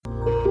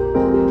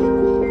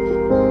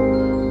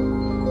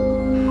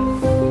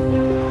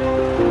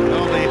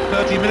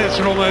words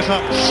from almost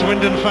up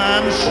Swindon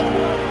fans,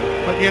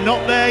 but you're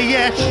not there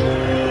yet.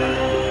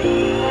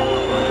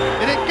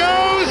 And it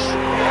goes!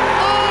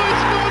 Oh,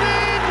 it's gone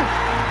in!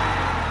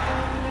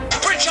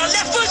 Pritchard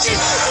left footed,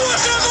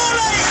 what a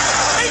volley!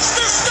 It's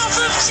the stuff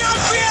of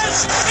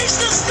champions!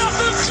 It's the stuff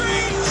of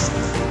dreams!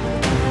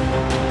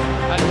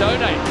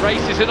 Andone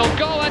races in on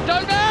goal,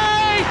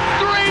 Andone!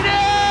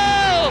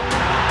 3-0!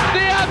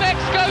 The Amex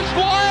goes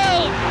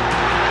wild!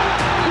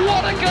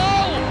 What a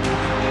goal!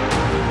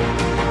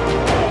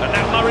 And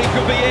now Murray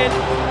could be in.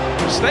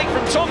 Mistake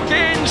from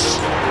Tompkins.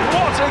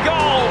 What a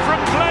goal from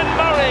Glenn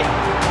Murray.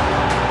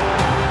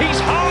 He's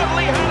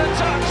hardly had a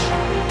touch.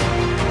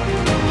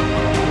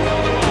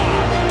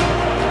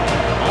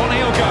 On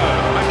he'll go.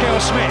 Michael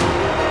Smith.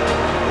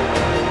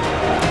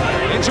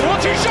 Into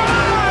what he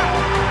shot!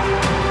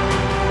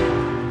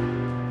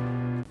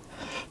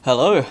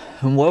 Hello,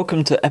 and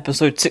welcome to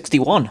episode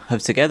 61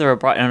 of Together, a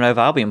Brighton and Hove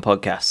Albion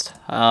podcast.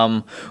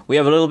 We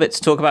have a little bit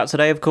to talk about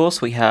today, of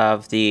course. We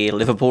have the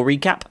Liverpool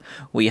recap.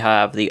 We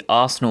have the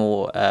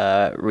Arsenal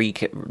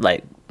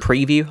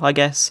preview, I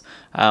guess,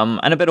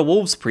 and a bit of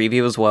Wolves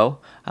preview as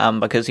well,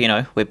 because, you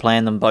know, we're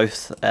playing them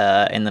both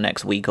in the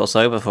next week or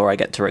so before I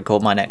get to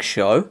record my next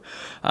show.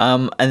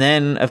 And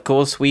then, of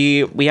course,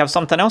 we have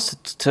something else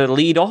to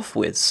lead off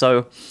with.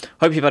 So,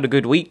 hope you've had a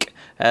good week.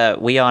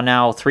 We are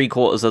now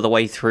 3/4 of the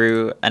way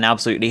through an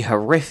absolutely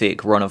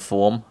horrific run of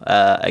form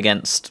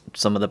against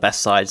some of the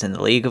best sides in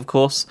the league, of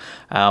course.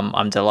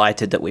 I'm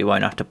delighted that we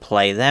won't have to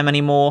play them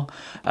anymore.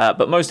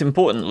 But most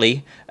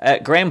importantly,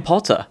 Graham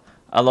Potter,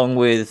 along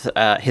with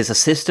his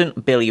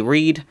assistant, Billy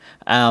Reid,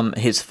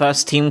 his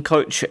first team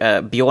coach,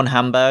 Bjorn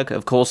Hamberg.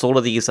 Of course, all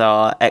of these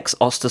are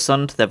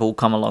ex-Ostersund. They've all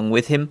come along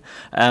with him.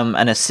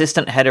 An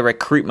assistant head of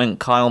recruitment,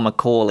 Kyle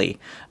McCauley.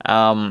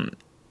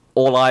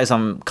 All eyes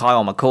on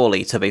Kyle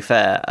McCauley, to be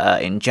fair,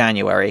 in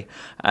January,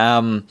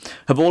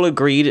 have all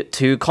agreed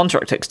to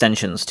contract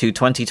extensions to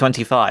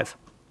 2025.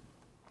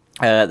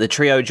 The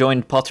trio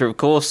joined Potter, of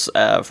course,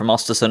 from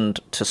Ostersund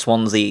to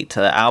Swansea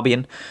to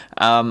Albion.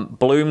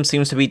 Bloom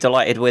seems to be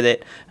delighted with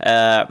it.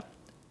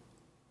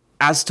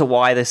 As to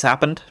why this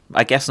happened,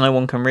 I guess no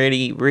one can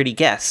really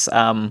guess.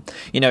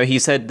 He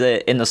said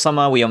that in the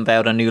summer we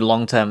unveiled a new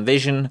long-term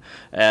vision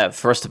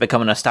for us to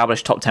become an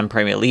established top 10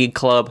 Premier League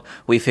club.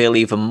 We feel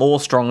even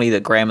more strongly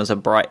that Graham is a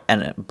bright,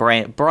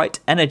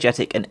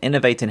 energetic, and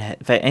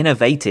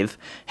innovative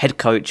head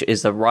coach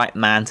is the right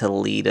man to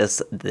lead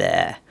us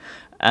there.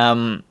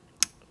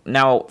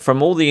 Now,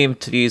 from all the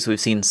interviews we've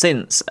seen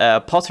since,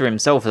 Potter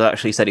himself has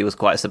actually said he was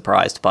quite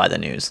surprised by the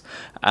news.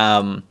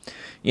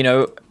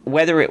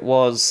 Whether it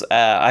was,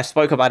 I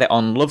spoke about it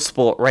on Love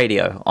Sport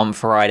Radio on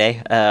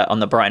Friday, on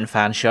the Brighton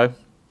Fan Show,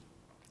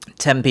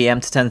 10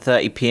 p.m. to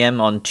 10:30 p.m.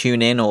 on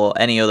TuneIn or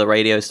any other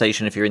radio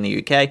station if you're in the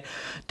UK.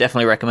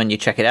 Definitely recommend you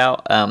check it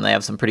out. They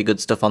have some pretty good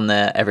stuff on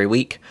there every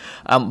week.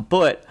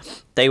 But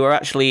they were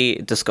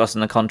actually discussing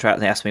the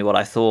contract. They asked me what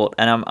I thought,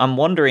 and I'm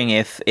wondering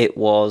if it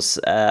was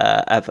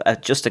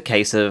just a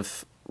case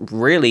of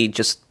really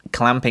just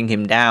clamping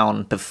him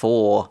down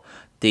before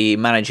the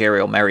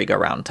managerial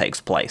merry-go-round takes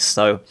place.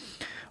 So,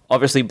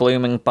 obviously,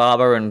 Bloom and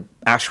Barber and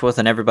Ashworth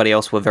and everybody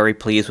else were very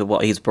pleased with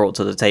what he's brought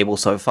to the table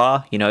so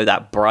far. You know,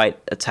 that bright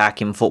attack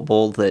in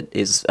football that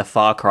is a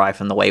far cry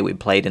from the way we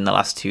played in the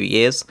last 2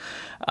 years.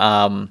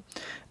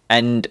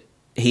 And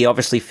he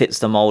obviously fits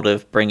the mold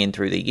of bringing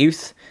through the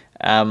youth.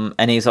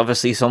 And he's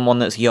obviously someone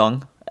that's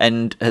young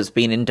and has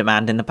been in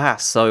demand in the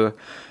past. So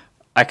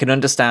I can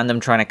understand them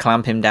trying to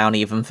clamp him down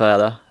even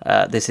further.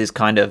 This is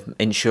kind of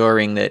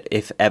ensuring that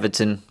if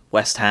Everton,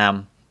 West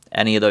Ham,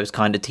 any of those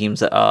kind of teams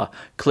that are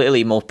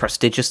clearly more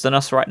prestigious than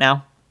us right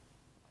now,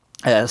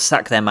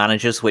 sack their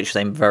managers, which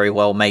they very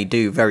well may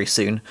do very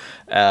soon,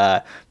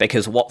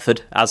 because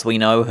Watford, as we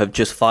know, have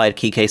just fired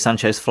Quique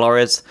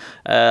Sanchez-Flores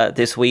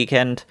this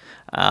weekend.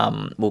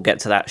 We'll get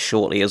to that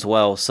shortly as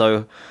well.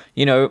 So,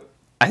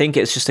 I think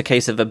it's just a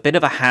case of a bit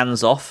of a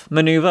hands-off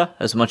maneuver,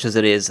 as much as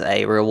it is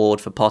a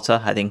reward for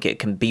Potter. I think it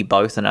can be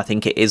both, and I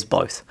think it is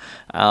both.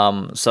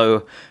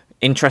 So,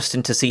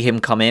 interesting to see him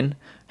come in.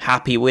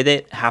 Happy with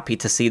it. Happy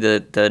to see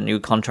the new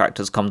contract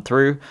has come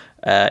through.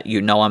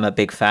 I'm a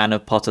big fan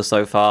of Potter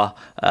so far.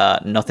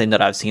 Nothing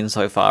that I've seen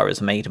so far has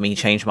made me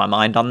change my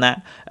mind on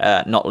that.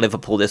 Not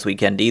Liverpool this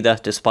weekend either.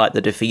 Despite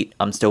the defeat,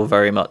 I'm still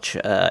very much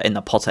in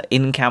the Potter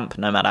in camp,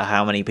 no matter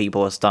how many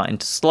people are starting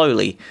to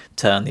slowly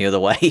turn the other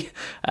way.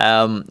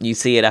 You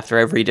see it after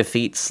every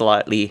defeat,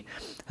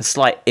 a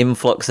slight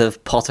influx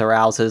of Potter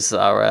outers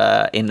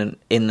are in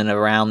and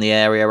around the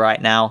area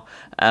right now.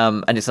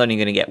 And it's only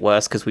going to get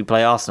worse because we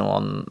play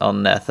Arsenal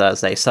on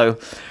Thursday. So,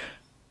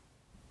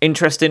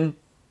 interesting,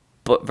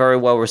 but very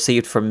well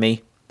received from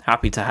me.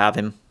 Happy to have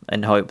him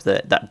and hope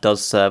that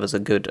does serve as a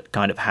good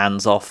kind of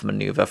hands-off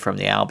manoeuvre from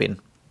the Albion.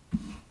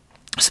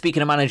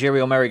 Speaking of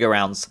managerial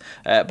merry-go-rounds,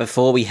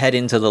 before we head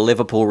into the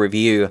Liverpool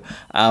review,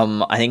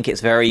 I think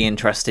it's very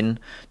interesting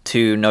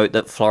to note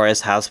that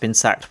Flores has been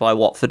sacked by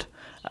Watford.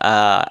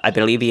 I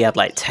believe he had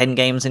 10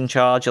 games in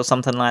charge or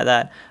something like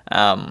that,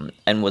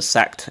 and was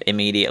sacked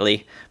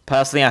immediately.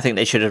 Personally, I think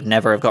they should have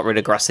never have got rid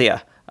of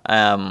Gracia.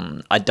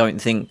 I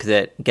don't think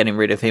that getting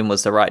rid of him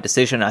was the right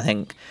decision. I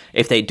think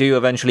if they do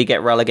eventually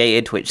get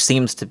relegated, which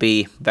seems to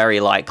be very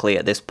likely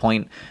at this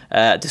point,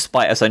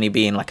 despite us only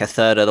being like a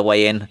third of the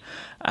way in,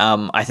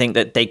 I think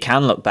that they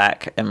can look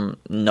back and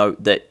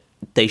note that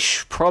they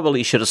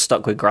probably should have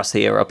stuck with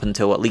Gracia up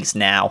until at least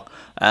now,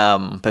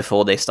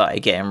 before they started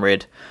getting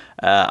rid.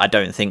 I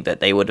don't think that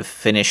they would have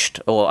finished,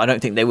 or I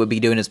don't think they would be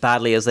doing as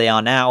badly as they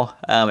are now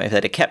if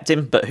they'd have kept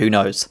him, but who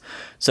knows.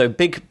 So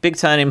big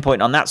turning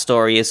point on that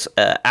story is,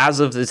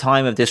 as of the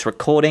time of this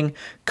recording,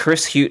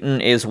 Chris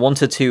Hughton is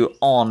 1-2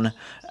 on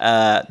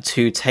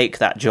to take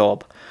that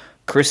job.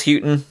 Chris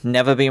Hughton,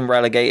 never been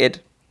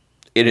relegated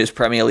in his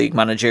Premier League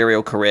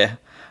managerial career,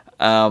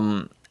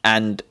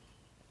 and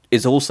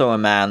is also a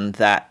man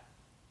that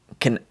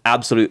can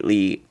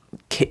absolutely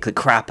kick the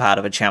crap out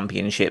of a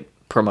championship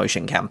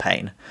promotion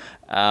campaign.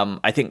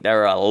 I think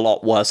there are a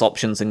lot worse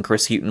options than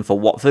Chris Hughton for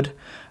Watford.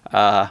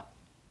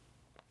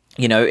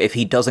 If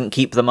he doesn't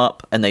keep them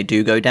up and they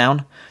do go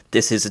down,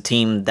 this is a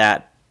team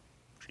that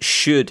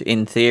should,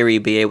 in theory,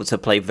 be able to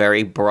play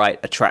very bright,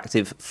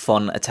 attractive,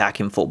 fun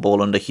attacking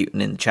football under Hughton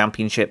in the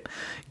Championship,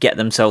 get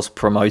themselves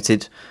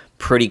promoted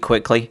pretty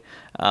quickly.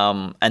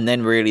 And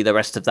then really the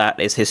rest of that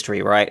is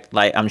history, right?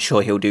 Like, I'm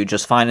sure he'll do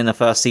just fine in the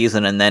first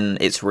season, and then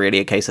it's really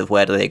a case of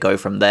where do they go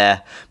from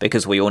there,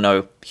 because we all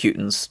know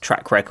Hughton's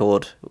track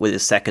record with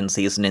his second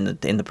season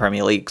in the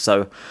Premier League.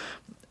 So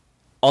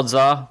odds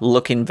are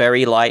looking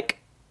very like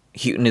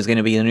Hughton is going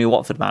to be the new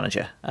Watford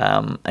manager,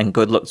 and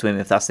good luck to him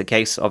if that's the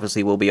case.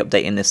 Obviously, we'll be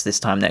updating this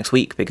time next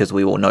week because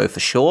we will know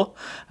for sure.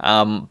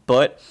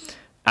 But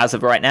as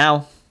of right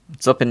now,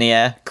 it's up in the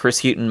air.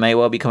 Chris Hughton may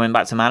well be coming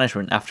back to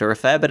management after a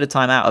fair bit of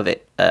time out of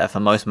it for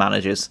most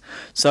managers.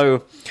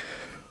 So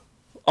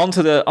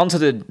onto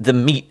the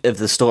meat of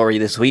the story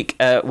this week.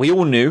 We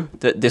all knew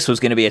that this was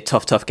going to be a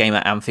tough game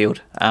at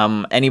Anfield.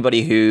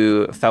 Anybody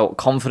who felt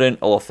confident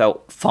or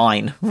felt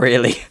fine,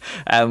 really,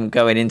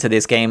 going into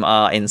this game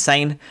are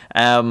insane.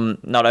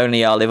 Not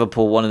only are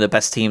Liverpool one of the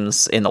best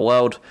teams in the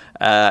world,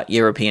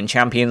 European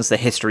champions, the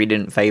history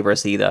didn't favour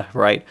us either,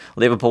 right?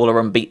 Liverpool are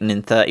unbeaten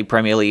in 30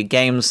 Premier League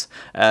games.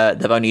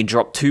 They've only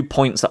dropped 2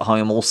 points at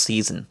home all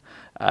season,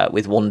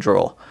 with one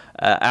draw.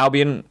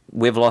 Albion,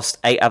 we've lost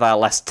 8 of our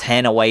last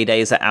 10 away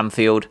days at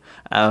Anfield,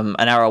 and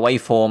our away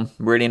form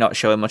really not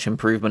showing much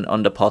improvement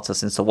under Potter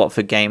since the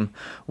Watford game.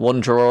 1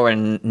 draw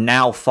and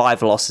now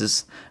 5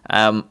 losses,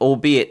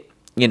 albeit,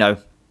 get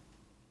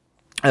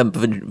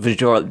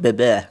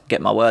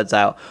my words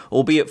out,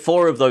 albeit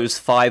 4 of those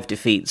 5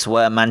 defeats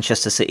were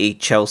Manchester City,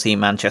 Chelsea,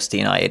 Manchester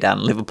United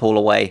and Liverpool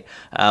away,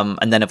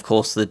 and then of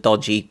course the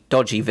dodgy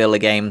Villa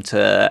game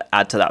to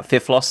add to that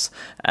 5th loss.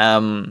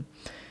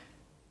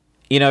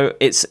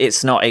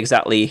 It's not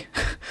exactly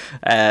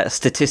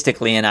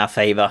statistically in our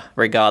favour,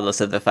 regardless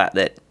of the fact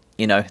that,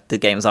 the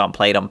games aren't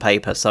played on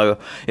paper. So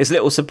it's a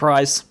little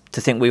surprise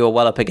to think we were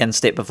well up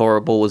against it before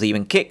a ball was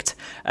even kicked.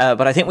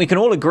 But I think we can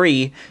all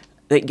agree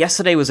that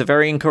yesterday was a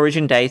very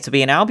encouraging day to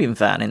be an Albion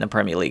fan in the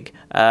Premier League.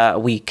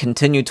 We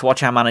continued to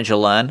watch our manager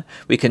learn.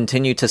 We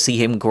continued to see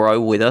him grow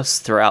with us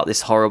throughout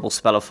this horrible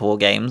spell of 4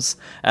 games.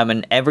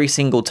 And every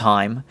single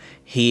time,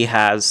 he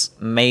has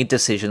made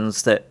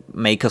decisions that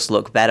make us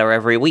look better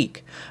every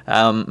week.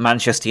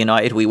 Manchester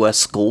United, we were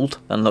schooled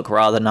and looked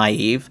rather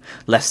naive.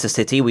 Leicester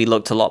City, we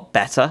looked a lot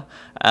better,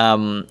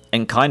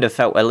 and kind of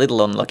felt a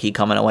little unlucky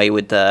coming away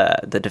with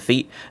the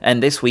defeat.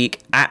 And this week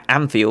at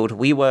Anfield,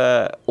 we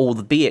were,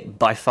 albeit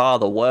by far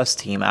the worst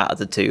team out of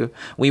the 2,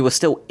 we were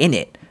still in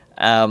it.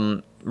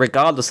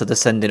 Regardless of the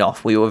sending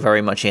off, we were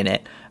very much in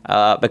it.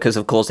 Because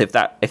of course, if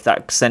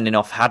that sending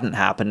off hadn't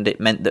happened, it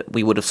meant that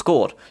we would have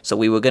scored. So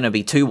we were going to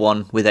be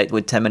 2-1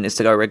 with 10 minutes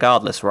to go,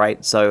 regardless,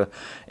 right? So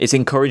it's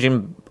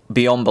encouraging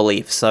beyond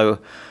belief. So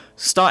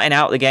starting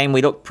out the game,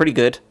 we looked pretty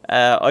good.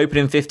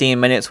 Opening 15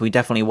 minutes, we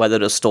definitely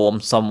weathered a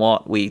storm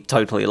somewhat. We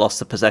totally lost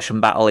the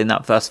possession battle in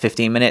that first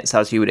 15 minutes,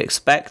 as you would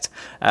expect.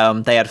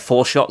 They had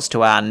 4 shots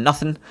to our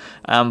nothing,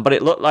 but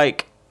it looked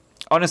like.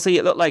 Honestly,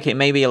 it looked like it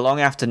may be a long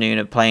afternoon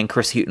of playing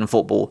Chris Hughton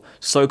football,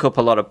 soak up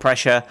a lot of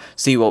pressure,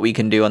 see what we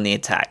can do on the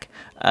attack.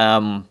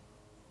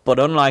 But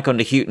unlike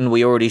under Hughton,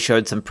 we already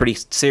showed some pretty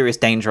serious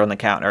danger on the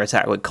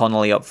counter-attack with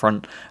Connolly up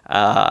front,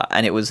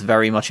 and it was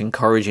very much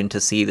encouraging to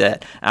see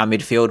that our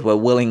midfield were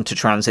willing to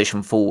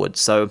transition forward.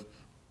 So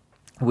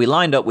we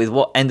lined up with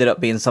what ended up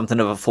being something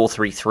of a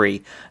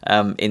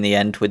 4-3-3 in the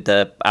end, with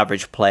the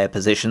average player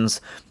positions.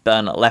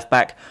 Burn at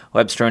left-back,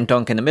 Webster and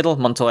Dunk in the middle,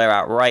 Montoya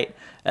out right,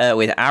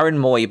 with Aaron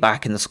Moy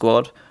back in the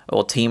squad,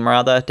 or team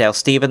rather, Dale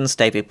Stephens,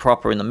 David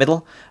Propper in the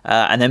middle,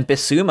 and then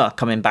Bissouma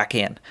coming back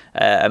in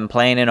and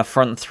playing in a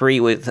front 3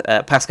 with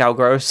Pascal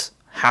Gross,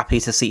 happy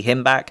to see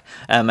him back,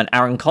 and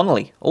Aaron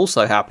Connolly,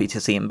 also happy to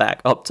see him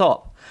back up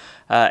top.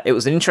 It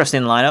was an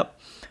interesting lineup.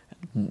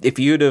 If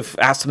you'd have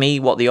asked me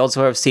what the odds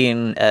were of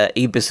seeing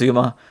Yves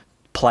Bissouma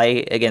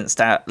play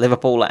against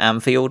Liverpool at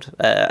Anfield.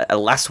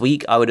 Last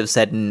week, I would have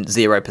said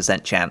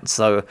 0% chance.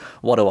 So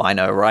what do I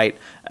know, right?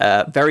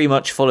 Very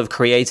much full of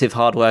creative,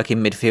 hard-working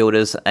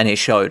midfielders, and it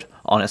showed,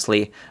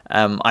 honestly.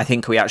 I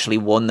think we actually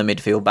won the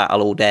midfield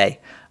battle all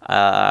day.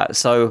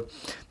 So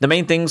the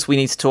main things we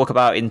need to talk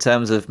about in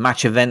terms of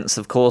match events,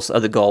 of course, are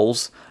the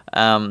goals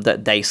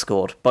that they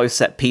scored. Both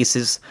set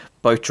pieces,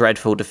 both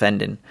dreadful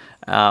defending.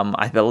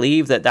 I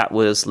believe that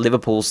was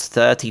Liverpool's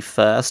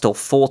 31st or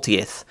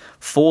 40th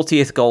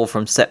goal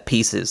from set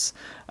pieces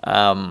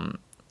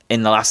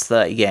in the last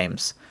 30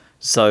 games.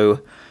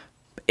 So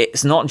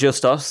it's not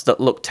just us that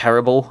look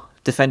terrible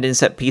defending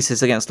set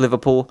pieces against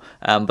Liverpool,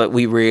 but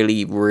we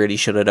really, really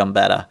should have done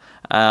better.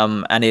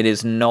 And it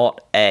is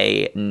not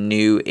a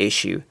new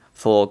issue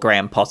for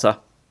Graham Potter.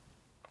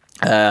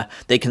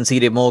 They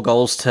conceded more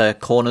goals to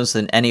corners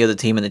than any other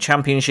team in the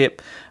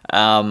Championship,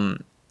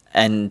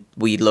 and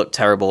we looked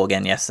terrible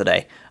again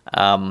yesterday.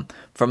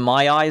 From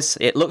my eyes,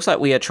 it looks like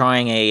we are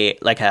trying a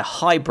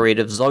hybrid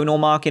of zonal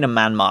marking and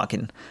man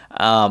marking.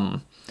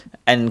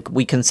 And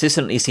we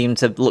consistently seem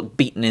to look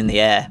beaten in the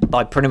air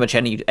by pretty much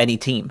any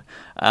team.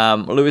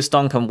 Lewis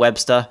Dunk and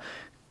Webster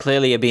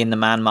clearly are being the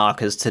man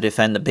markers to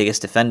defend the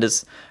biggest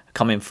defenders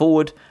coming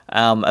forward,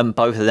 and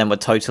both of them were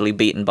totally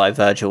beaten by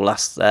Virgil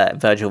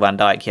van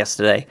Dijk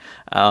yesterday,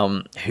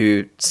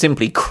 who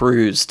simply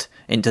cruised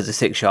into the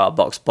 6-yard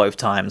box both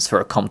times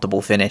for a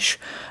comfortable finish.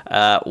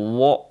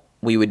 What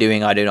we were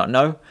doing, I do not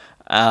know.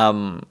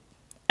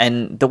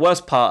 And the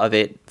worst part of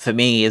it, for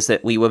me, is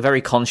that we were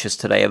very conscious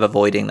today of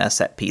avoiding their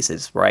set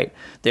pieces, right?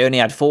 They only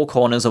had 4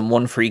 corners and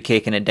 1 free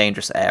kick in a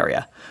dangerous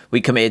area.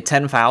 We committed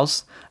 10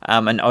 fouls,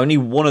 and only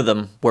one of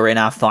them were in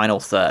our final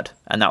third,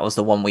 and that was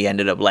the one we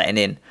ended up letting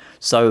in.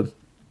 So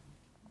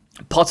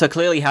Potter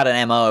clearly had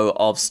an MO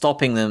of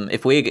stopping them.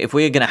 If we're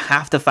going to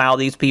have to foul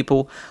these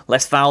people,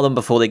 let's foul them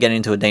before they get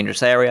into a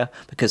dangerous area,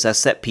 because their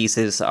set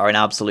pieces are an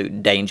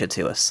absolute danger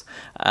to us.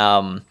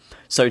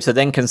 So to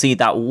then concede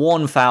that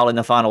one foul in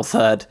the final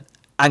third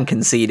and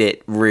concede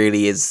it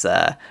really is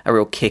a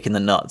real kick in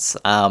the nuts.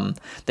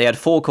 They had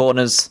 4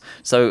 corners,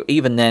 so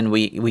even then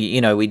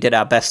we did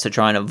our best to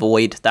try and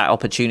avoid that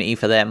opportunity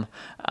for them.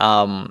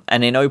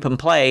 And in open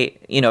play,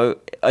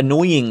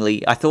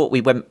 annoyingly, I thought we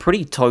went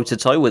pretty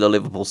toe-to-toe with the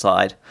Liverpool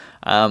side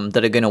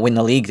that are going to win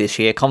the league this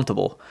year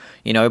comfortable.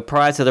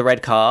 Prior to the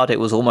red card,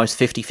 it was almost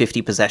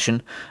 50-50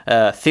 possession,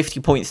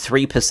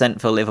 50.3%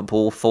 for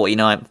Liverpool,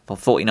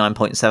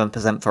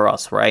 49.7% for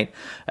us, right?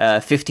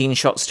 15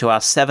 shots to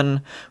our 7,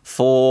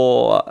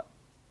 4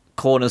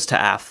 corners to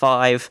our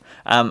 5,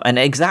 and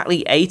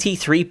exactly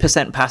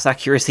 83% pass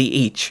accuracy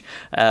each.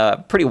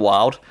 Pretty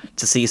wild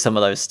to see some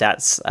of those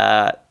stats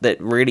that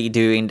really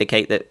do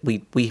indicate that we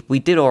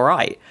did all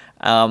right.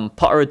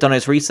 Potter had done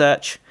his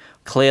research,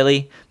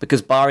 clearly,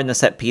 because barring the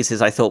set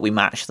pieces, I thought we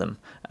matched them.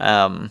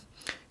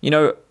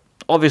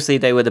 Obviously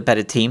they were the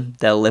better team.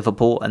 They're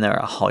Liverpool and they're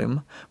at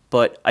home.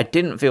 But I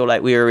didn't feel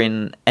like we were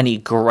in any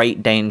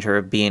great danger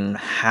of being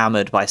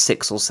hammered by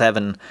 6 or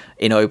 7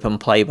 in open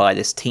play by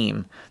this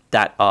team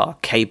that are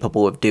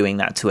capable of doing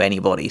that to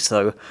anybody.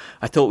 So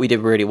I thought we did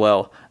really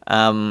well.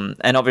 And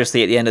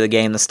obviously at the end of the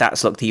game, the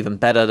stats looked even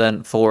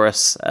better for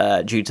us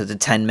due to the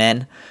 10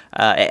 men.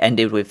 It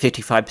ended with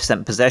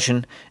 55%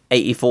 possession,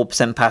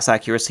 84% pass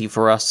accuracy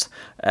for us,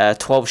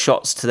 12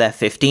 shots to their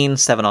 15,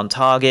 7 on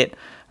target.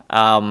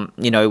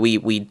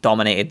 We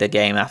dominated the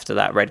game after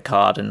that red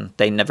card, and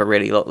they never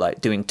really looked like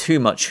doing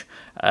too much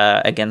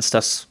against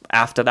us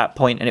after that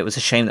point, and it was a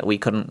shame that we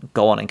couldn't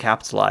go on and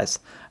capitalize.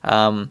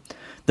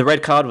 The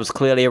red card was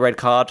clearly a red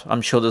card.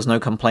 I'm sure there's no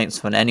complaints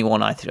from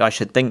anyone, I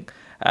should think.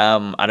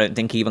 I don't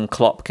think even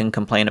Klopp can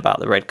complain about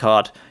the red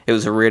card. It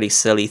was a really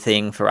silly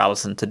thing for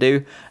Alisson to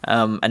do,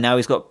 and now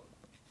he's got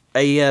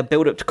a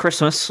build-up to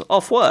Christmas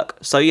off work,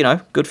 so,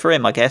 good for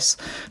him, I guess.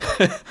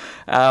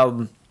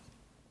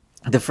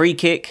 The free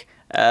kick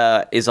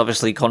is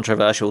obviously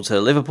controversial to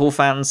Liverpool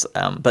fans,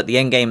 but the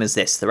end game is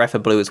this. The ref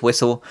blew his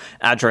whistle.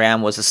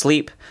 Adrian was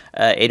asleep.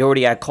 He'd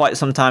already had quite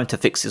some time to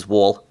fix his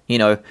wall.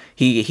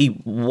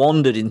 He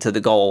wandered into the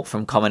goal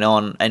from coming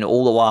on, and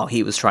all the while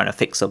he was trying to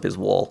fix up his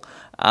wall.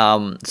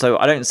 So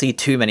I don't see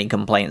too many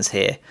complaints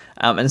here.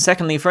 And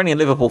secondly, for any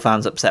Liverpool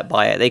fans upset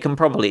by it, they can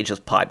probably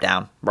just pipe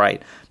down,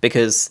 right?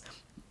 Because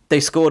they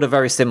scored a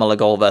very similar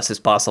goal versus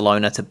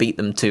Barcelona to beat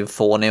them to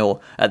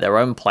 4-0 at their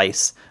own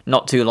place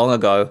not too long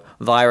ago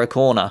via a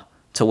corner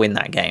to win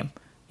that game.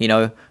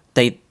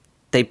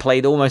 They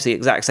played almost the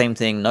exact same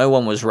thing. No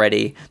one was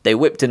ready. They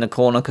whipped in the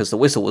corner because the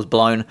whistle was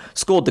blown,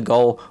 scored the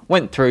goal,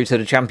 went through to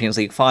the Champions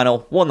League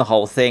final, won the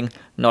whole thing.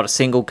 Not a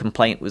single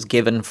complaint was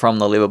given from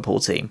the Liverpool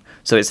team.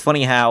 So it's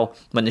funny how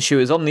when the shoe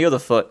is on the other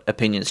foot,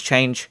 opinions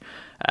change.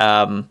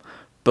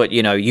 But,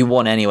 you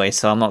won anyway,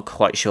 so I'm not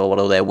quite sure what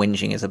all their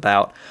whinging is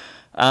about.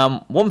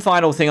 One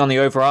final thing on the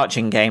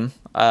overarching game.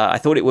 I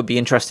thought it would be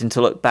interesting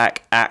to look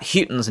back at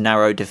Houghton's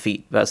narrow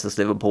defeat versus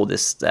Liverpool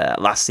this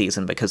last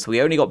season, because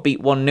we only got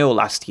beat 1-0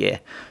 last year.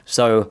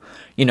 So,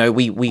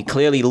 we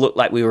clearly looked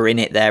like we were in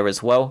it there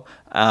as well.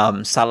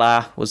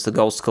 Salah was the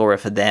goal scorer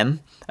for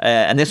them.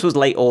 And this was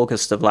late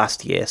August of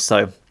last year.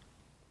 So,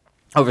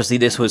 Obviously,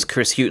 this was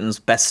Chris Hughton's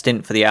best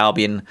stint for the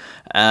Albion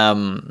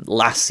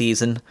last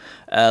season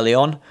early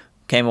on.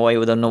 Came away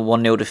with a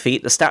 1-0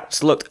 defeat. The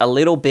stats looked a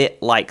little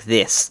bit like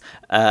this.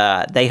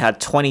 They had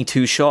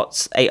 22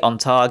 shots, 8 on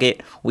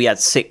target. We had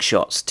 6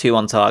 shots, 2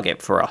 on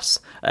target for us.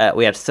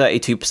 We had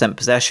 32%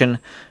 possession,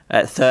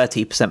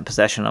 30%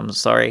 possession,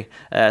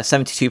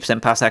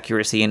 72% pass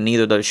accuracy, and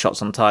neither of those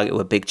shots on target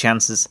were big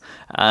chances.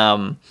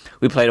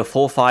 We played a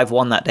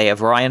 4-5-1 that day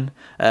of Ryan.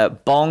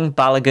 Bong,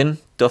 Balogun,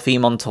 Duffy,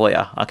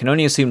 Montoya. I can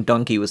only assume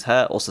Dunkey was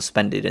hurt or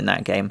suspended in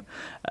that game.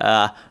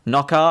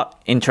 Knockaert,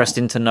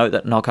 interesting to note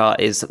that Knockaert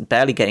is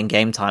barely getting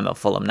game time at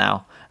Fulham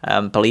now.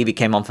 Believe he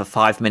came on for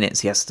 5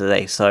 minutes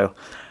yesterday, so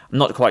I'm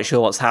not quite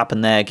sure what's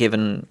happened there,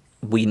 given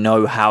we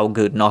know how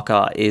good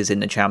Knockaert is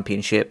in the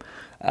Championship.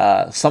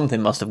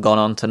 Something must have gone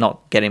on to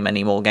not get him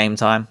any more game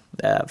time.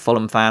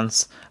 Fulham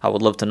fans, I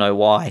would love to know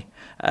why.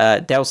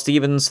 Dale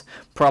Stephens,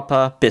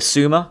 Proper,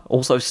 Bissouma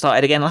also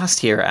started again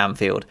last year at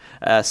Anfield.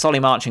 Solly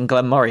March and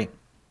Glenn Murray.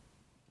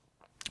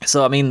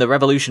 So, I mean, the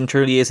revolution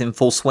truly is in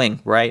full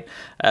swing, right?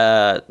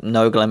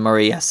 No Glenn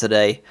Murray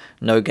yesterday,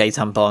 no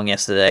Gaetan Bong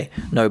yesterday,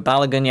 no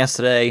Balogun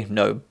yesterday,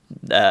 no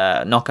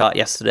Knockaert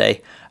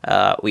yesterday.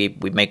 We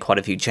made quite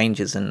a few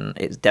changes, and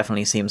it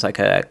definitely seems like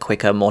a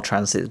quicker, more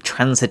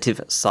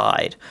transitive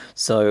side.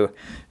 So,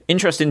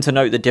 interesting to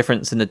note the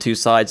difference in the two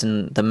sides,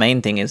 and the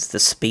main thing is the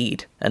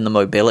speed and the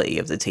mobility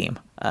of the team.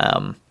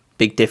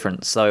 Big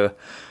difference. So,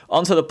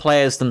 onto the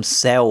players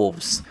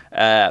themselves.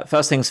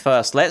 First things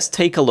first, let's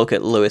take a look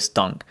at Lewis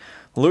Dunk.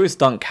 Lewis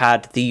Dunk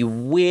had the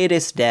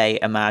weirdest day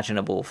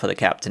imaginable for the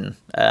captain.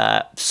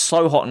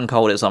 So hot and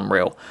cold, it's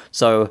unreal.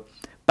 So,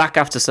 back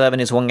after serving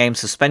his 1-game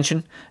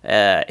suspension,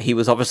 he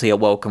was obviously a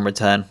welcome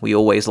return. We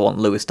always want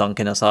Lewis Dunk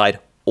in a side,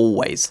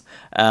 always.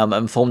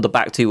 And formed a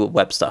back two with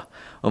Webster.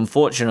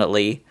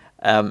 Unfortunately,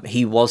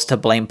 he was to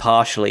blame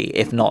partially,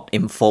 if not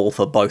in full,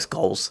 for both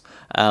goals.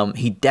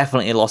 He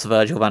definitely lost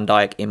Virgil van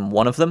Dijk in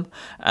one of them,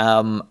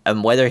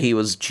 and whether he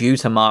was due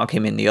to mark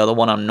him in the other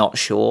one, I'm not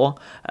sure,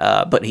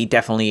 but he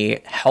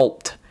definitely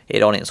helped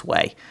it on its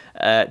way.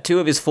 2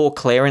 of his 4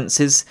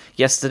 clearances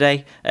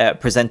yesterday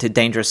presented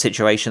dangerous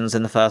situations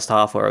in the first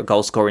half where a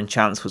goal-scoring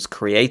chance was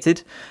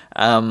created,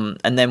 and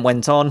then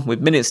went on,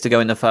 with minutes to go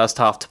in the first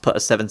half, to put a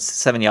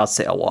 7-yard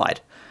sitter wide.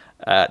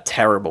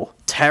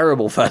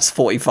 Terrible first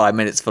 45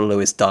 minutes for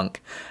Lewis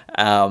Dunk.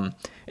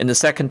 In the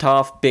second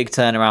half, big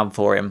turnaround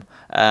for him.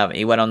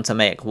 He went on to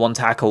make 1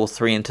 tackle,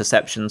 3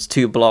 interceptions,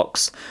 2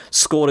 blocks,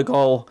 scored a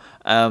goal,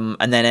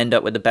 and then end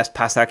up with the best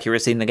pass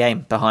accuracy in the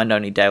game, behind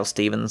only Dale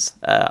Stephens.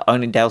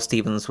 Only Dale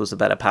Stephens was a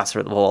better passer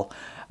at the ball.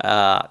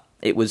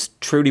 It was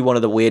truly one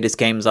of the weirdest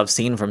games I've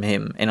seen from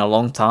him in a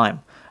long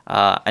time.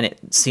 And it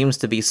seems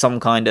to be some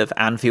kind of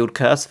Anfield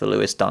curse for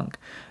Lewis Dunk.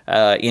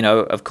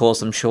 Of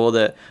course, I'm sure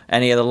that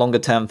any of the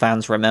longer-term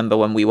fans remember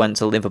when we went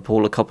to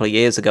Liverpool a couple of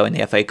years ago in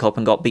the FA Cup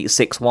and got beat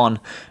 6-1,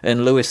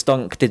 and Lewis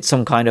Dunk did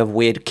some kind of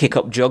weird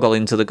kick-up juggle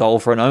into the goal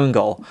for an own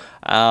goal.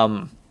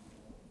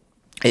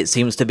 It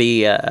seems to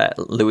be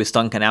Lewis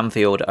Dunk and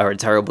Anfield are a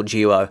terrible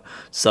duo,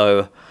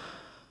 so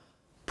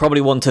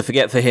probably one to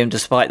forget for him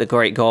despite the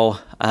great goal.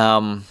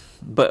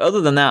 But other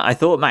than that, I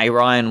thought Matty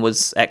Ryan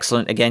was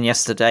excellent again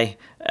yesterday.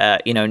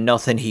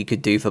 Nothing he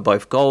could do for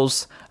both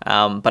goals.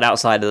 But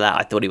outside of that,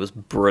 I thought he was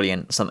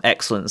brilliant. Some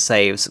excellent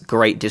saves,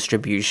 great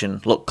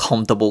distribution, looked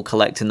comfortable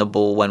collecting the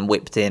ball when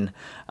whipped in.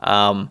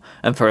 And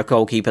for a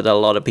goalkeeper that a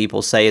lot of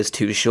people say is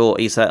too short,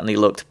 he certainly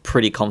looked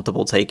pretty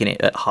comfortable taking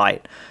it at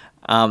height.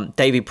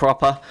 Davy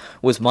Proper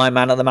was my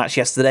man of the match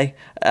yesterday.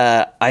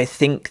 I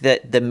think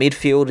that the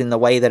midfield, in the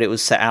way that it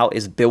was set out,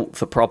 is built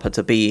for Proper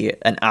to be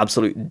an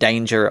absolute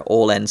danger at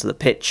all ends of the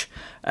pitch.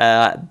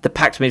 The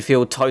packed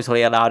midfield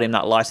totally allowed him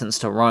that license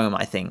to roam,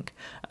 I think.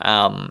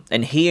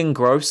 And he and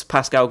Gross,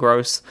 Pascal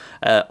Gross,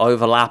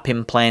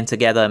 overlapping, playing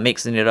together,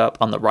 mixing it up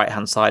on the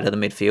right-hand side of the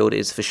midfield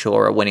is for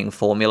sure a winning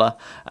formula.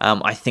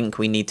 I think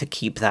we need to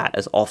keep that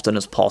as often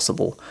as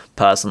possible,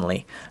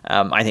 personally.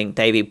 I think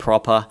Davy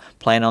Proper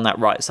playing on that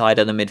right side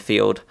of the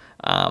midfield,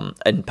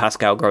 and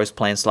Pascal Gross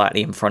playing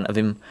slightly in front of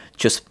him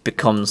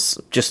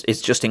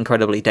it's just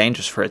incredibly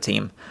dangerous for a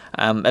team.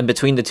 And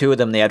between the two of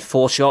them, they had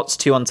 4 shots,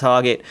 2 on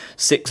target,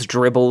 6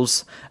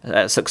 dribbles,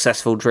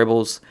 successful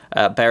dribbles.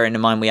 Bearing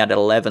in mind we had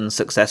 11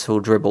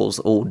 successful dribbles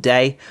all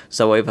day,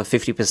 so over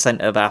 50%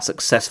 of our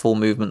successful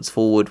movements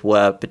forward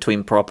were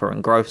between Proper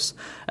and Gross.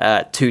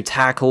 2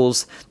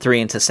 tackles,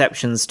 3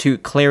 interceptions, 2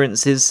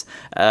 clearances,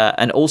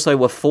 and also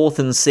were 4th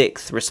and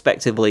 6th,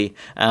 respectively,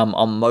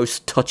 on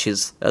most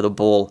touches of the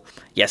ball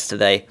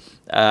yesterday.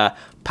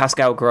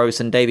 Pascal Gross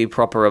and Davy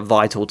Proper are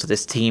vital to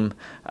this team.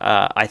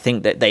 I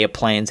think that they are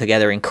playing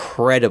together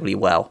incredibly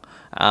well,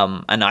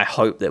 and I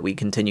hope that we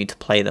continue to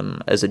play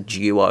them as a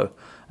duo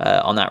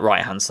on that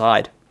right-hand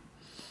side.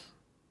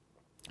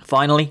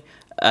 Finally,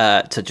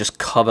 to just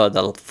cover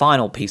the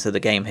final piece of the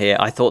game here,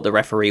 I thought the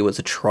referee was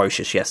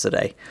atrocious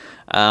yesterday.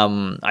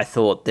 I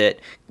thought that,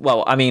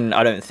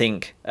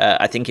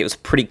 I think it was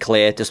pretty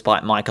clear,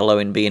 despite Michael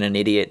Owen being an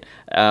idiot,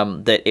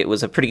 that it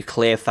was a pretty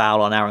clear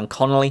foul on Aaron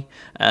Connolly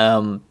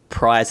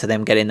prior to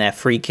them getting their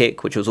free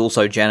kick, which was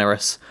also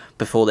generous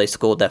before they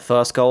scored their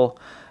first goal.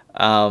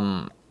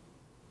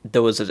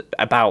 There was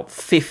about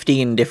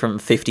 15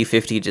 different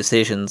 50-50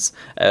 decisions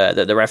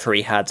that the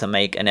referee had to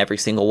make, and every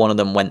single one of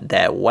them went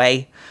their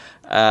way.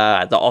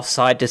 The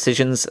offside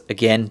decisions,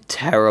 again,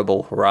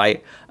 terrible,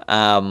 right?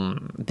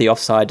 The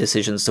offside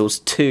decisions, there was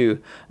 2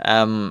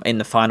 in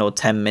the final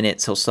 10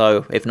 minutes or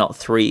so, if not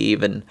 3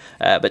 even,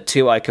 but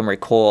 2 I can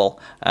recall.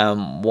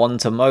 One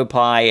to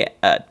Mopai,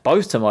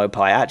 both to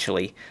Mopai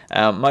actually.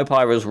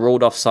 Mopai was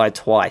ruled offside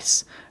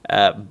twice.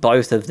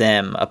 Both of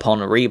them, upon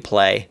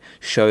replay,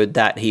 showed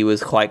that he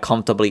was quite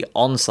comfortably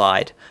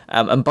onside,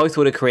 and both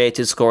would have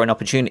created scoring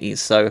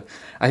opportunities. So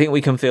I think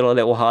we can feel a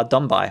little hard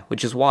done by,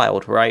 which is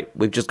wild, right?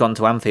 We've just gone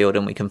to Anfield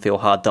and we can feel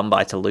hard done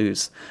by to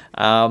lose.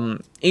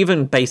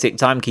 Even basic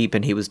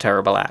timekeeping he was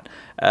terrible at.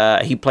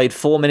 He played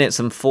 4 minutes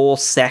and 4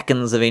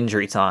 seconds of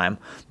injury time.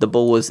 The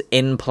ball was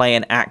in play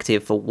and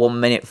active for 1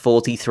 minute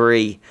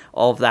 43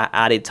 of that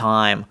added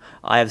time.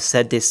 I have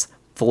said this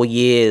for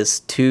years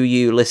to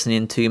you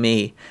listening to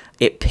me.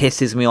 It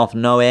pisses me off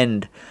no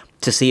end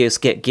to see us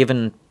get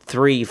given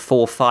 3,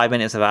 4, 5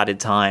 minutes of added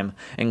time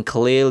and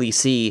clearly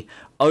see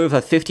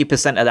over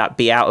 50% of that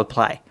be out of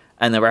play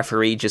and the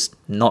referee just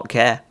not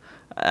care.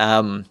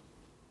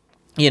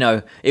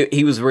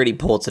 He was really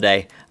poor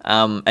today.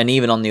 And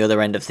even on the other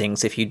end of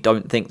things, if you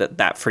don't think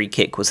that free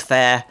kick was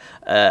fair,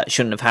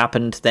 shouldn't have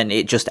happened, then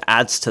it just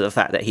adds to the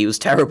fact that he was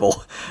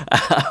terrible.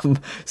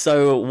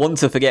 So one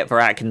to forget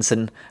for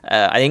Atkinson.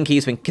 I think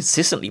he's been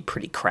consistently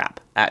pretty crap,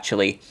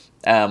 actually.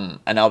 And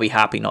I'll be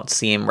happy not to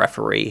see him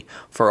referee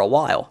for a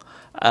while.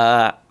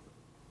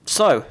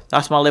 So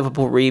that's my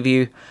Liverpool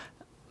review.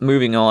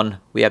 Moving on,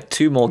 we have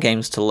 2 more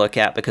games to look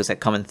at because they're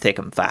coming thick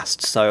and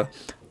fast. So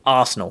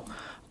Arsenal,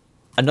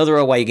 another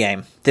away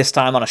game, this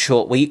time on a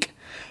short week.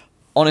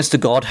 Honest to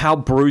God, how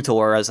brutal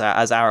has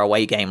our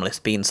away game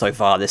list been so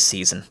far this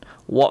season?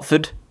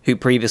 Watford, who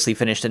previously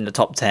finished in the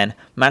top 10,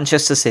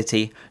 Manchester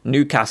City,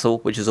 Newcastle,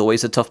 which is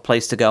always a tough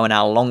place to go in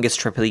our longest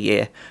trip of the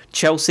year,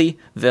 Chelsea,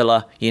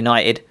 Villa,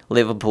 United,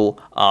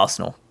 Liverpool,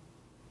 Arsenal.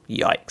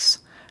 Yikes.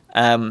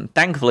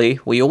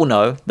 Thankfully, we all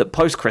know that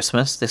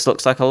post-Christmas, this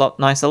looks like a lot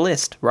nicer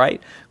list, right?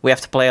 We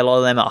have to play a lot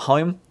of them at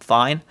home,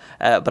 fine,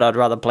 but I'd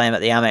rather play them at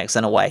the Amex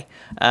than away.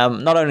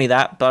 Not only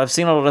that, but I've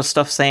seen a lot of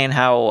stuff saying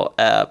how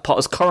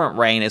Potter's current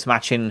reign is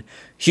matching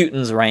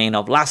Houghton's reign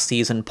of last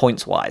season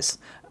points-wise.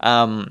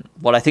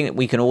 Well, I think that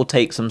we can all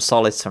take some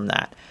solace from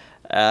that,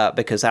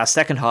 because our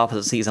second half of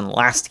the season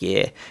last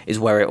year is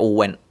where it all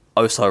went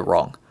oh so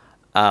wrong.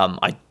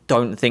 I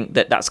don't think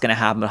that that's going to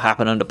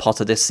happen under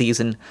Potter this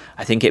season.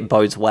 I think it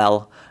bodes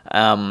well.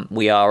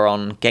 We are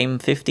on game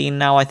 15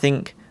 now, I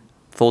think.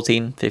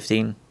 14,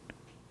 15.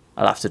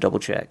 I'll have to double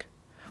check.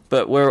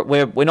 But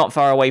we're not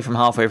far away from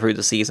halfway through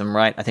the season,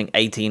 right? I think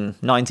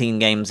 19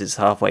 games is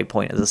halfway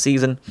point of the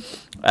season.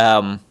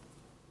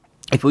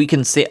 If we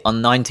can sit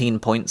on 19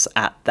 points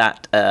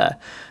at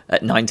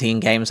 19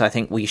 games, I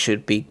think we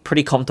should be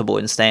pretty comfortable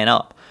in staying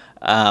up.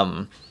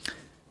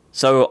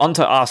 So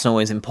onto Arsenal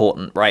is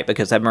important, right?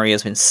 Because Emery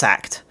has been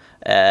sacked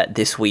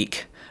this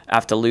week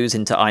after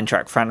losing to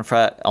Eintracht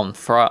Frankfurt on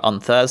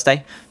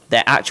Thursday.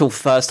 Their actual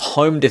first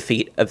home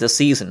defeat of the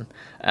season.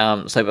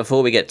 So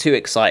before we get too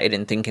excited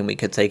in thinking we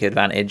could take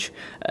advantage,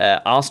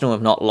 Arsenal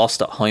have not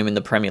lost at home in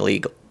the Premier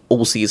League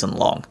all season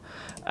long.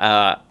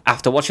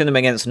 After watching them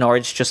against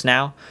Norwich just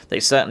now, they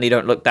certainly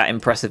don't look that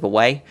impressive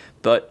away,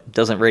 but it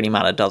doesn't really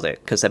matter, does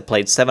it? Because they've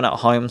played 7 at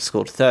home,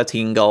 scored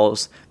 13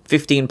 goals,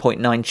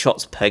 15.9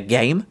 shots per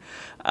game,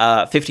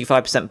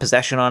 55%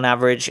 possession on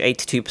average,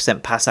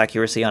 82% pass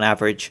accuracy on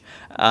average.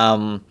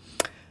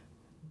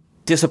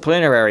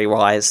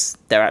 Disciplinary-wise,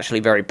 they're actually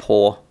very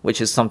poor,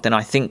 which is something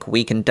I think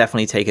we can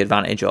definitely take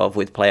advantage of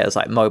with players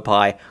like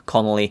Mopai,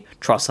 Connolly,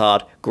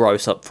 Trossard,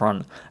 Gross up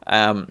front.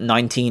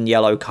 19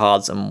 yellow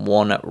cards and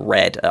 1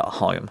 red at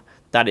home.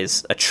 That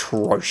is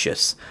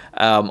atrocious.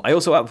 I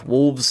also have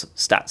Wolves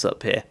stats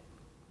up here.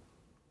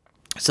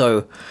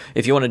 So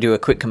if you want to do a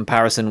quick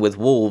comparison with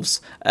Wolves,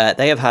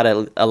 they have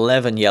had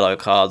 11 yellow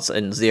cards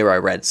and 0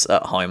 reds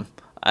at home.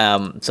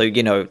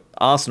 So,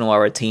 Arsenal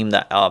are a team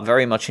that are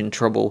very much in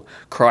trouble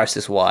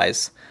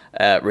crisis-wise,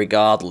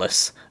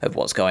 regardless of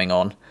what's going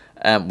on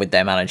with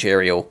their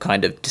managerial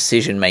kind of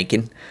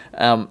decision-making.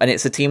 And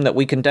it's a team that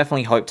we can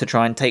definitely hope to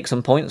try and take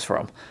some points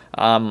from.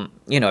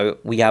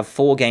 We have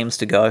 4 games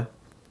to go,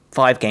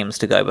 5 games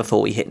to go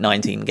before we hit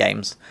 19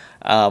 games.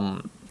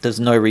 There's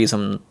no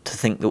reason to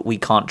think that we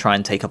can't try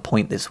and take a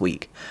point this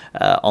week,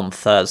 on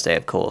Thursday,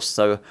 of course.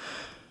 So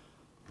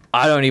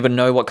I don't even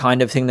know what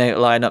kind of thing they're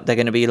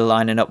going to be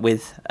lining up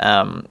with.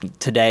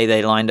 Today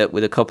they lined up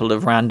with a couple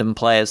of random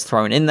players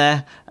thrown in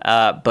there.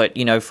 But,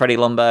 Freddie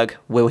Ljungberg,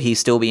 will he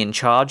still be in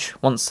charge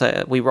once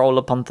we roll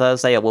up on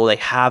Thursday, or will they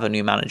have a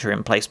new manager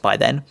in place by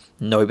then?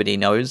 Nobody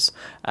knows.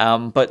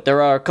 But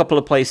there are a couple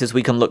of places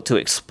we can look to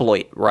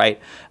exploit,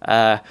 right?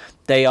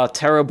 They are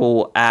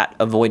terrible at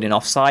avoiding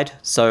offside,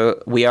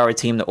 so we are a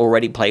team that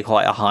already play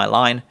quite a high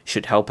line,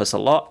 should help us a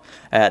lot.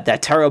 They're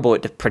terrible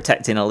at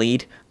protecting a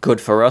lead, good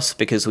for us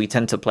because we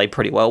tend to play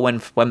pretty well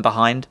when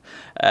behind.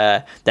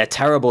 They're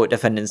terrible at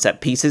defending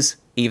set pieces,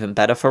 even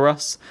better for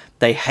us.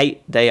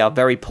 They are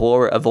very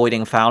poor at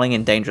avoiding fouling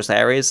in dangerous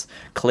areas,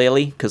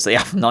 clearly, because they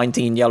have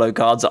 19 yellow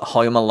cards at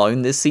home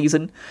alone this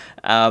season.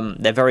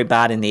 They're very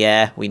bad in the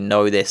air, we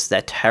know this.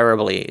 They're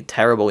terrible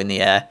in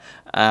the air.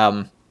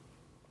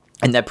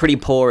 And they're pretty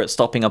poor at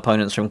stopping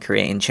opponents from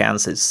creating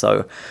chances.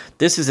 So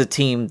this is a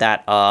team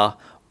that are,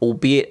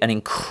 albeit an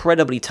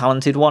incredibly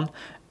talented one,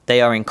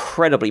 they are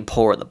incredibly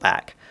poor at the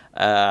back.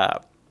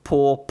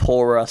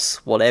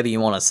 Porous, whatever you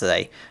want to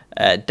say.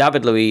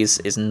 David Luiz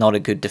is not a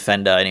good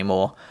defender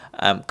anymore.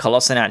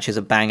 Kolasinac is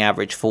a bang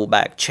average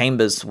fullback.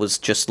 Chambers was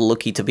just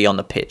lucky to be on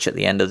the pitch at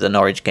the end of the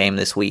Norwich game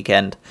this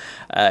weekend.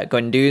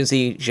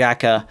 Guendouzi,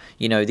 Xhaka,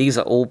 these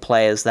are all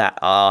players that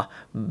are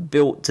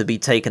built to be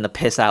taken the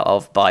piss out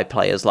of by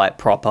players like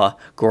Proper,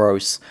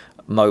 Gross,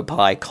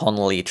 Mopai,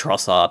 Connolly,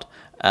 Trossard.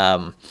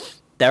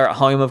 They're at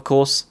home, of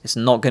course. It's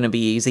not going to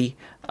be easy.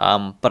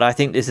 But I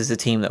think this is a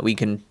team that we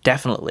can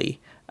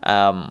definitely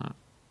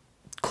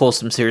cause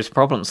some serious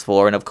problems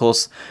for. And of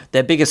course,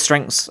 their biggest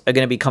strengths are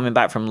going to be coming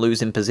back from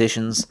losing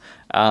positions.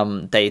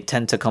 They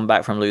tend to come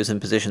back from losing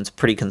positions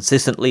pretty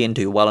consistently and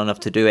do well enough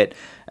to do it.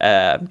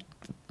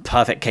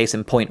 Perfect case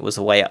in point was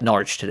away at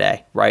Norwich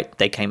today, right?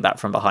 They came back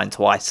from behind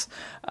twice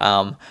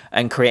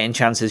and creating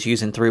chances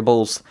using through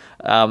balls.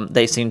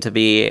 They seem to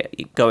be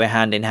going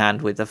hand in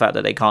hand with the fact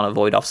that they can't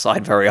avoid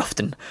offside very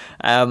often.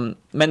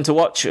 Men to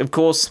watch, of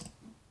course,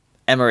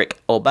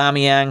 Emerick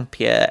Aubameyang.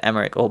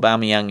 Pierre-Emerick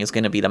Aubameyang is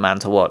going to be the man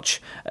to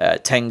watch.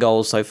 10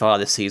 goals so far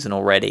this season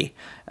already.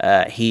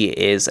 He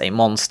is a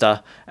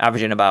monster,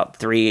 averaging about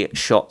 3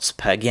 shots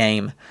per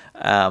game.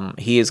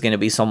 He is going to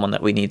be someone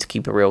that we need to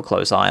keep a real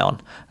close eye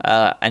on.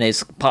 And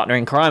his partner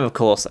in crime, of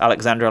course,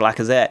 Alexandre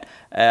Lacazette.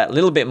 A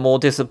little bit more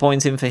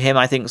disappointing for him,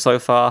 I think, so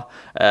far.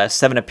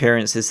 7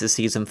 appearances this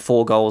season,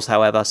 4 goals,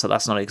 however, so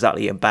that's not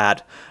exactly a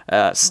bad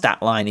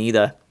stat line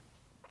either.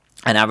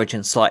 And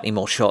averaging slightly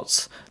more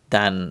shots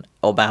than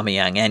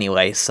Aubameyang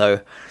anyway. So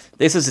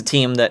this is a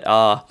team that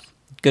are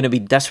going to be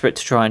desperate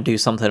to try and do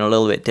something a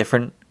little bit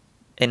different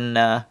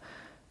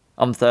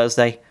on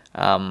Thursday.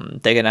 They're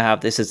going to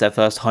have, this is their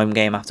first home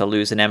game after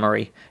losing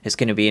Emery. It's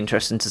going to be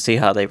interesting to see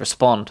how they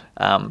respond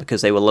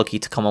because they were lucky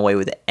to come away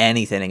with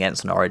anything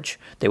against Norwich.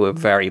 They were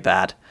very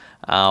bad.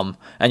 And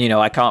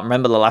I can't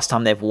remember the last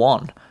time they've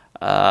won.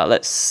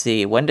 Let's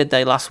see, when did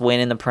they last win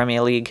in the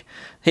Premier League?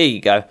 Here you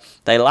go.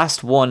 They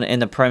last won in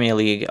the Premier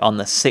League on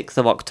the 6th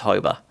of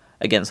October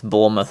against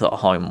Bournemouth at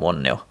home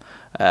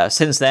 1-0.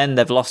 Since then,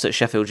 they've lost at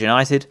Sheffield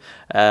United.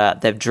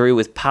 They've drew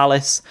with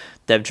Palace.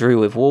 They've drew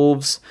with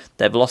Wolves.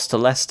 They've lost to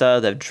Leicester.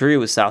 They've drew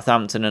with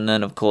Southampton. And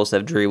then, of course,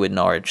 they've drew with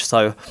Norwich.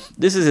 So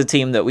this is a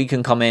team that we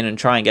can come in and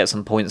try and get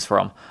some points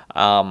from.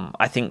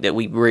 I think that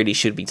we really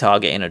should be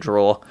targeting a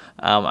draw.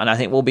 And I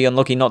think we'll be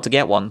unlucky not to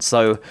get one.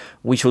 So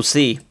we shall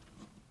see.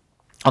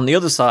 On the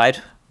other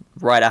side,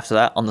 right after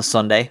that, on the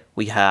Sunday,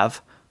 we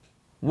have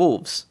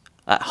Wolves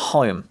at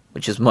home,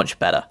 which is much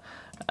better.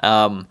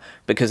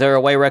 Because their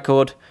away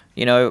record,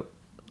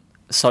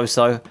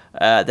 so-so.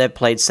 They've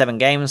played 7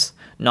 games,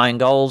 9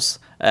 goals,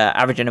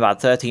 averaging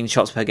about 13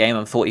 shots per game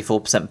and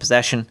 44%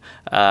 possession.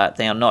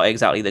 They are not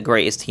exactly the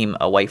greatest team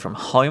away from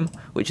home,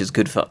 which is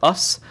good for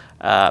us.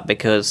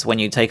 Because when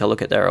you take a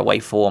look at their away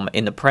form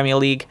in the Premier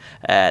League,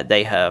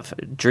 they have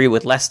drew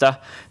with Leicester,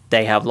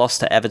 they have lost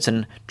to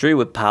Everton, drew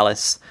with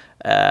Palace.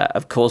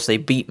 Of course, they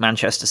beat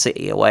Manchester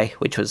City away,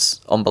 which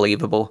was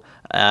unbelievable.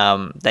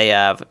 They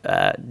have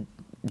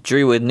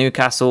drew with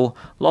Newcastle,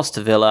 lost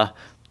to Villa,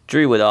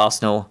 drew with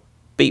Arsenal,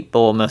 beat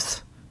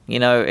Bournemouth.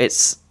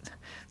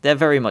 They're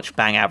very much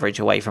bang average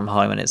away from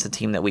home, and it's a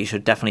team that we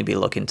should definitely be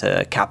looking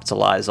to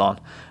capitalise on.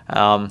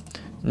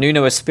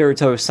 Nuno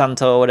Espirito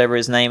Santo, whatever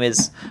his name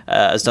is,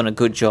 has done a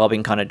good job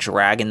in kind of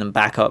dragging them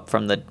back up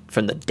from the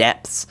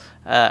depths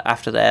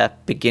after their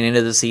beginning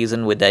of the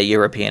season with their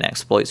European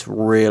exploits,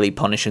 really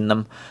punishing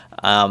them.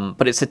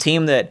 But it's a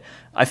team that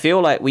I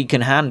feel like we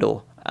can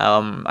handle.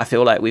 I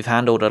feel like we've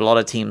handled a lot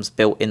of teams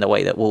built in the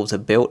way that Wolves are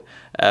built.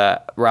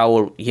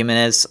 Raul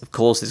Jimenez, of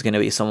course, is going to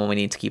be someone we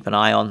need to keep an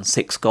eye on.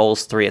 6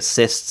 goals, 3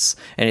 assists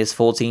in his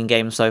 14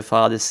 games so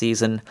far this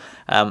season.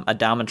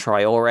 Adama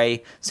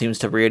Traore seems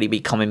to really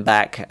be coming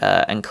back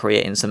and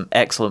creating some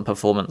excellent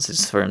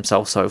performances for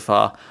himself so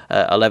far.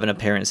 11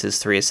 appearances,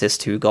 3 assists,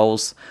 2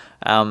 goals.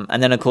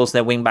 And then, of course,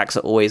 their wing-backs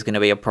are always going to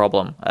be a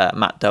problem.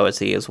 Matt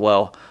Doherty as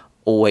well,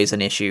 always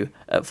an issue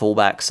at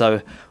fullback.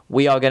 So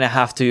we are going to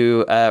have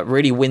to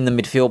really win the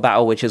midfield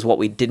battle, which is what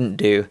we didn't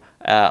do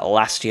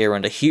last year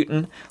under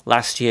Houghton.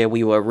 Last year,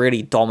 we were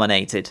really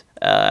dominated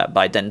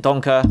by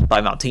Dendoncker,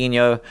 by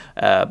Martinho,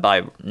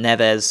 by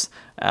Neves.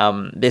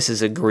 This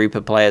is a group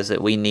of players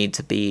that we need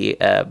to be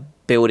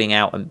building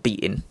out and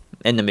beating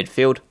in the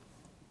midfield.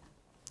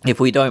 If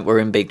we don't, we're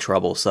in big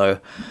trouble. So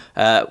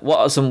what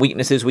are some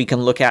weaknesses we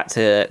can look at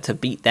to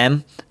beat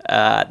them?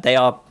 They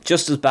are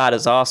just as bad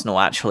as Arsenal,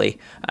 actually,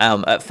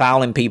 at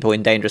fouling people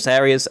in dangerous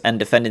areas and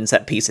defending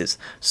set pieces.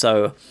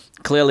 So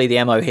clearly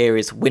the MO here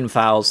is win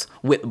fouls,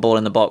 whip the ball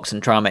in the box,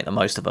 and try and make the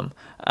most of them.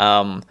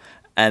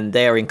 And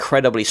they're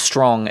incredibly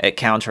strong at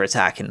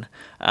counter-attacking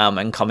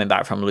and coming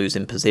back from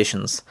losing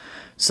positions.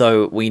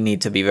 So we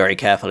need to be very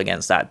careful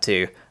against that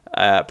too.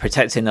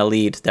 Protecting the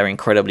lead, they're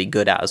incredibly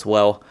good at as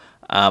well.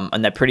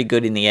 And they're pretty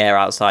good in the air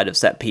outside of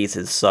set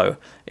pieces. So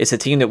it's a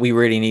team that we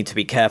really need to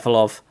be careful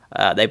of.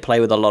 They play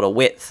with a lot of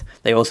width.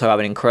 They also have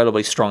an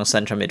incredibly strong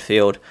centre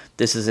midfield.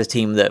 This is a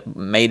team that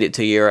made it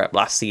to Europe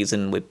last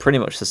season with pretty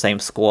much the same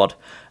squad.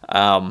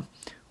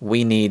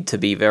 We need to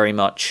be very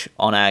much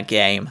on our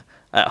game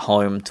at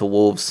home to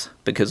Wolves,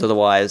 because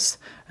otherwise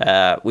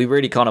we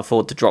really can't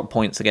afford to drop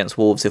points against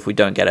Wolves if we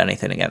don't get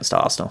anything against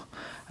Arsenal.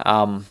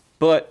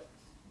 But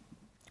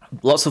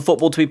lots of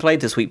football to be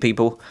played this week,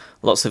 people.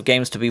 Lots of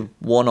games to be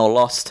won or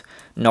lost.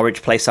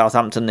 Norwich play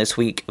Southampton this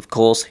week, of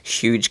course.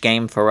 Huge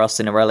game for us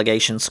in a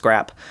relegation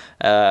scrap,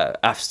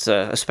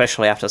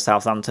 especially after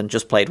Southampton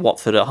just played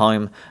Watford at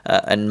home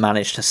and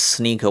managed to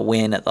sneak a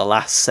win at the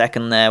last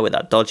second there with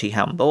that dodgy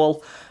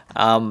handball.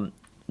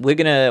 We're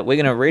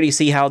gonna really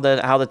see how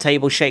the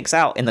table shakes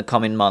out in the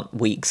coming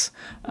weeks.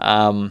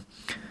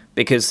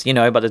 Because,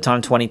 by the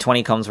time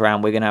 2020 comes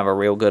around, we're going to have a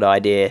real good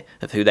idea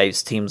of who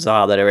those teams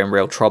are that are in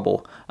real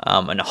trouble.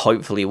 And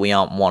hopefully we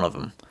aren't one of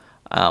them.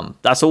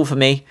 That's all for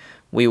me.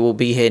 We will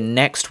be here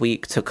next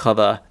week to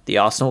cover the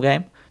Arsenal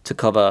game, to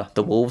cover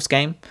the Wolves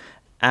game,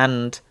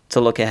 and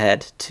to look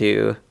ahead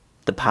to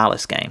the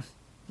Palace game.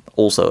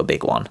 Also a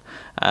big one.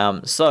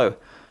 So,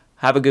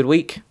 have a good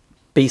week.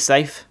 Be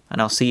safe.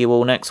 And I'll see you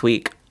all next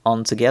week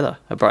on Together,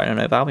 a Brighton &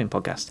 Hove Albion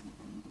podcast.